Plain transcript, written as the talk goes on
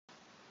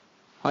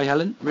Hi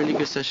Helen, really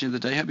good session of the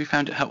day. Hope you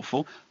found it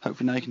helpful.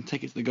 Hopefully now you can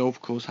take it to the golf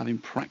course, having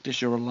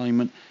practiced your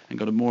alignment and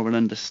got a more of an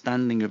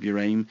understanding of your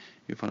aim,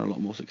 you'll find a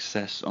lot more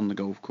success on the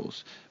golf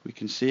course. We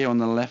can see on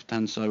the left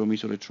hand side when we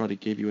sort of try to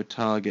give you a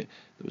target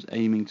that was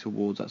aiming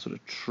towards that sort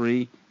of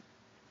tree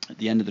at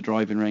the end of the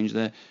driving range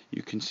there,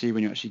 you can see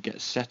when you actually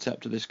get set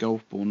up to this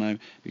golf ball now,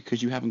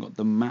 because you haven't got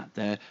the mat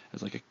there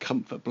as like a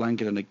comfort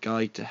blanket and a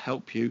guide to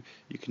help you,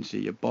 you can see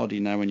your body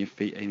now and your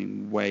feet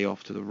aiming way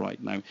off to the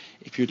right. Now,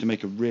 if you were to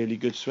make a really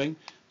good swing,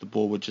 the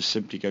ball would just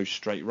simply go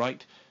straight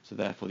right. So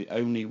therefore, the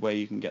only way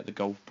you can get the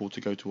golf ball to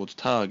go towards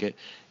target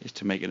is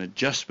to make an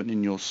adjustment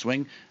in your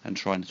swing and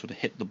try and sort of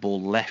hit the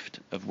ball left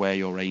of where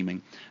you're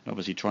aiming. And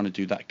obviously, trying to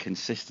do that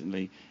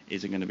consistently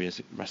isn't going to be a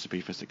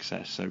recipe for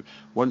success. So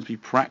once we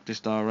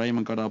practiced our aim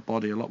and got our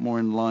body a lot more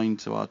in line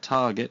to our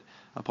target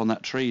up on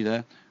that tree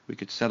there, we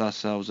could set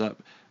ourselves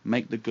up,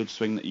 make the good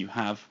swing that you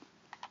have,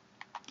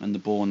 and the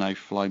ball now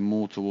fly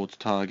more towards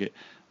target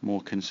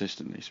more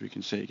consistently. So we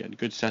can see again,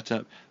 good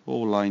setup,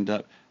 all lined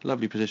up,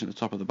 lovely position at the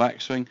top of the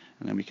backswing,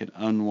 and then we can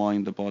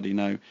unwind the body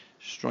now,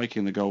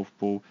 striking the golf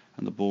ball,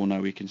 and the ball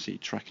now we can see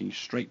tracking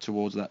straight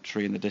towards that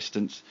tree in the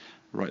distance,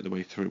 right the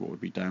way through what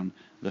would be down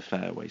the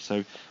fairway.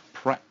 So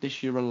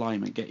practice your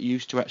alignment, get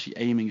used to actually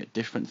aiming at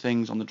different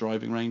things on the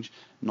driving range,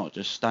 not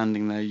just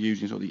standing there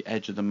using sort of the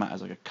edge of the mat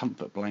as like a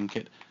comfort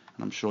blanket.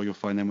 And I'm sure you'll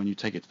find then when you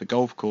take it to the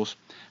golf course,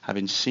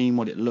 having seen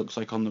what it looks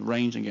like on the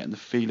range and getting the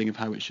feeling of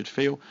how it should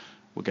feel,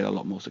 we'll get a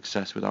lot more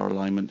success with our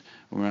alignment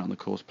when we're out on the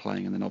course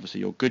playing. And then obviously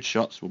your good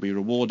shots will be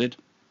rewarded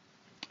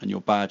and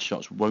your bad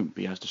shots won't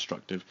be as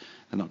destructive.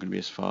 They're not going to be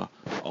as far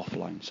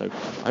offline. So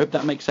I hope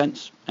that makes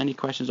sense. Any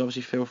questions,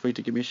 obviously feel free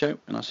to give me a shout,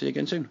 and I'll see you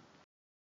again soon.